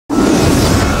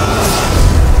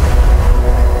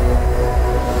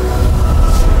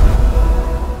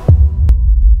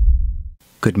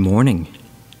Good morning.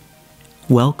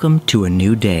 Welcome to a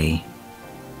new day.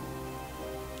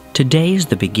 Today is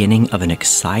the beginning of an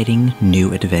exciting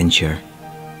new adventure.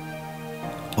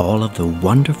 All of the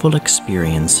wonderful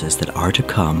experiences that are to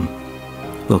come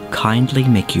will kindly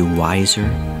make you wiser,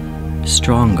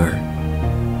 stronger,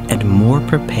 and more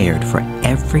prepared for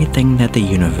everything that the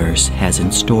universe has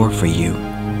in store for you.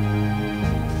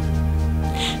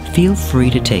 Feel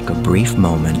free to take a brief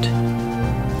moment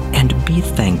and be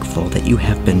thankful that you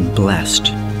have been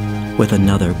blessed with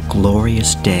another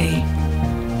glorious day,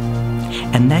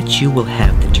 and that you will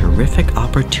have the terrific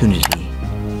opportunity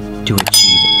to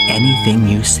achieve anything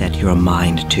you set your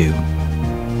mind to.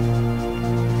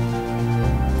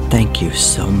 Thank you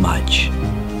so much.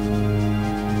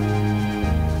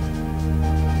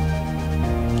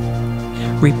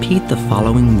 Repeat the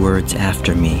following words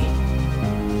after me.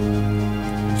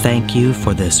 Thank you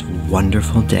for this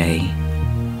wonderful day.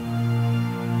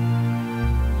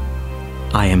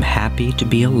 I am happy to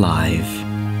be alive,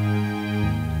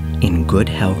 in good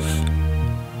health,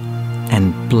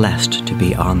 and blessed to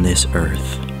be on this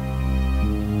earth.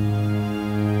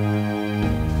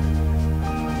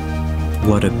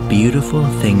 What a beautiful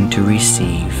thing to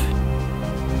receive,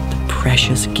 the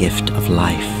precious gift of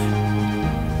life.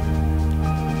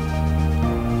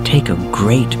 Take a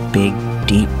great big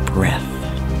deep breath.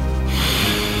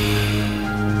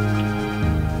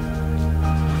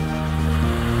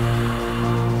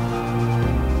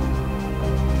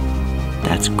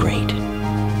 That's great.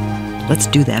 Let's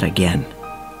do that again.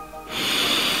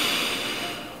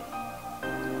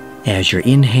 As you're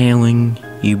inhaling,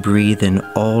 you breathe in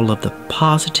all of the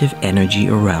positive energy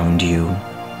around you,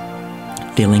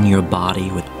 filling your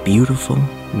body with beautiful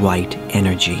white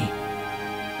energy,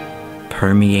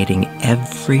 permeating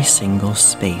every single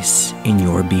space in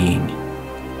your being.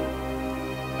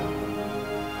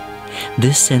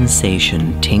 This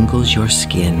sensation tingles your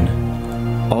skin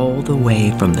all the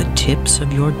way from the tips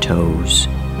of your toes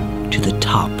to the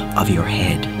top of your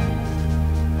head.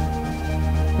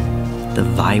 The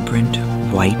vibrant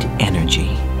white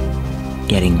energy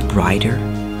getting brighter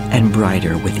and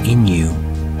brighter within you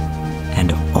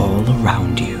and all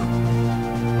around you.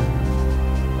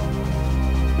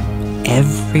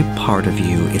 Every part of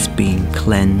you is being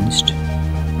cleansed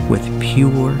with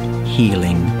pure,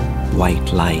 healing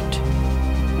white light.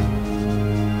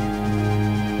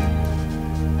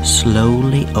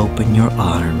 Slowly open your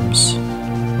arms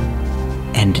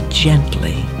and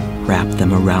gently wrap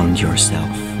them around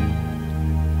yourself.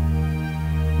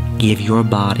 Give your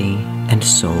body and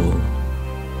soul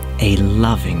a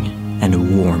loving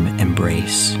and warm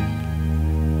embrace.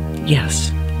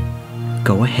 Yes,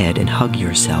 go ahead and hug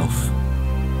yourself.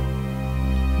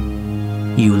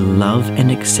 You love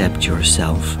and accept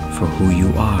yourself for who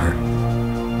you are,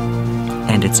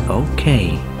 and it's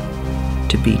okay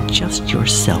to be just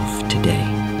yourself today.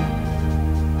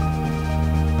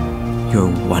 You're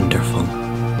wonderful,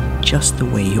 just the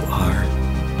way you are,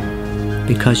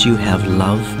 because you have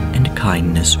love and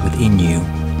kindness within you,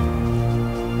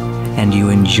 and you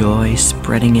enjoy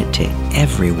spreading it to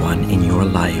everyone in your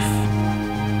life.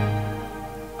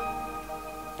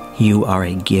 You are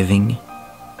a giving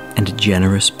and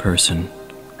generous person,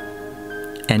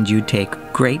 and you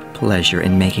take great pleasure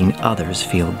in making others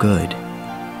feel good.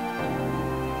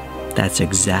 That's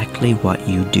exactly what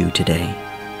you do today.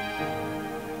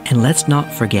 And let's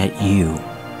not forget you.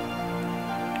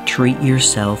 Treat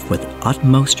yourself with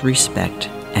utmost respect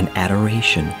and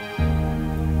adoration.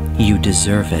 You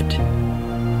deserve it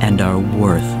and are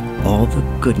worth all the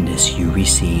goodness you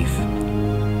receive.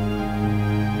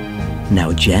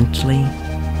 Now gently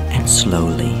and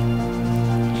slowly,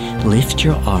 lift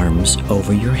your arms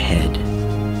over your head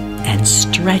and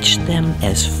stretch them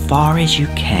as far as you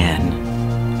can,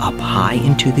 up high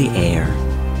into the air,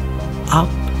 up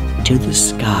to the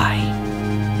sky.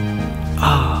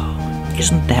 Oh,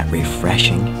 isn't that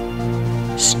refreshing?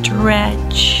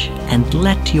 Stretch and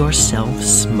let yourself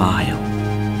smile,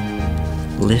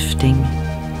 lifting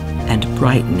and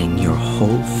brightening your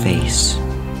whole face.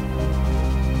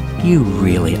 You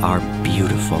really are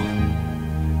beautiful.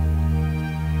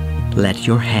 Let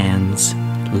your hands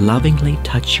lovingly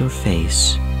touch your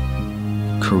face,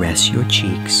 caress your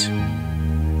cheeks,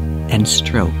 and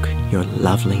stroke your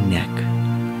lovely neck.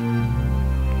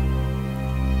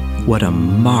 What a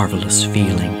marvelous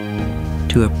feeling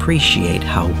to appreciate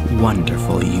how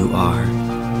wonderful you are.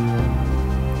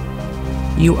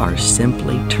 You are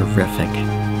simply terrific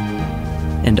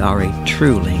and are a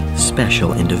truly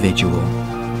special individual.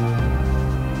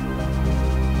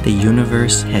 The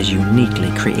universe has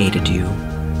uniquely created you.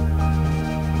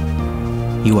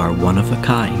 You are one of a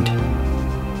kind,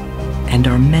 and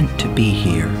are meant to be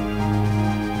here,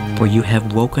 for you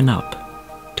have woken up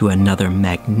to another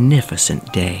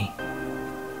magnificent day.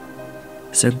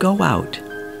 So go out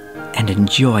and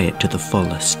enjoy it to the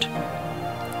fullest,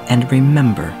 and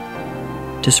remember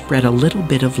to spread a little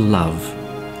bit of love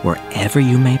wherever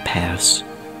you may pass,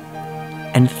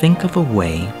 and think of a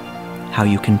way how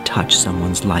you can touch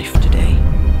someone's life today.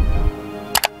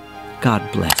 God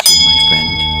bless you,